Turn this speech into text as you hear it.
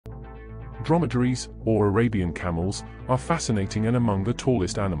Dromedaries, or Arabian camels, are fascinating and among the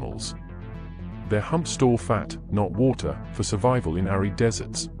tallest animals. Their humps store fat, not water, for survival in arid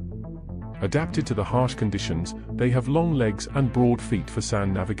deserts. Adapted to the harsh conditions, they have long legs and broad feet for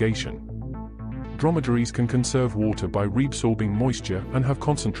sand navigation. Dromedaries can conserve water by reabsorbing moisture and have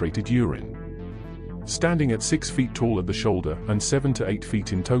concentrated urine. Standing at 6 feet tall at the shoulder and 7 to 8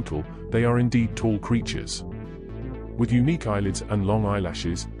 feet in total, they are indeed tall creatures. With unique eyelids and long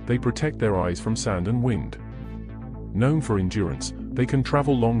eyelashes, they protect their eyes from sand and wind. Known for endurance, they can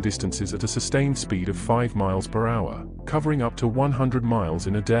travel long distances at a sustained speed of 5 miles per hour, covering up to 100 miles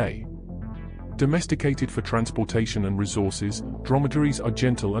in a day. Domesticated for transportation and resources, dromedaries are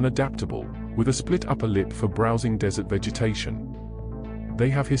gentle and adaptable, with a split upper lip for browsing desert vegetation. They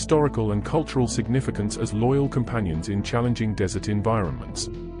have historical and cultural significance as loyal companions in challenging desert environments.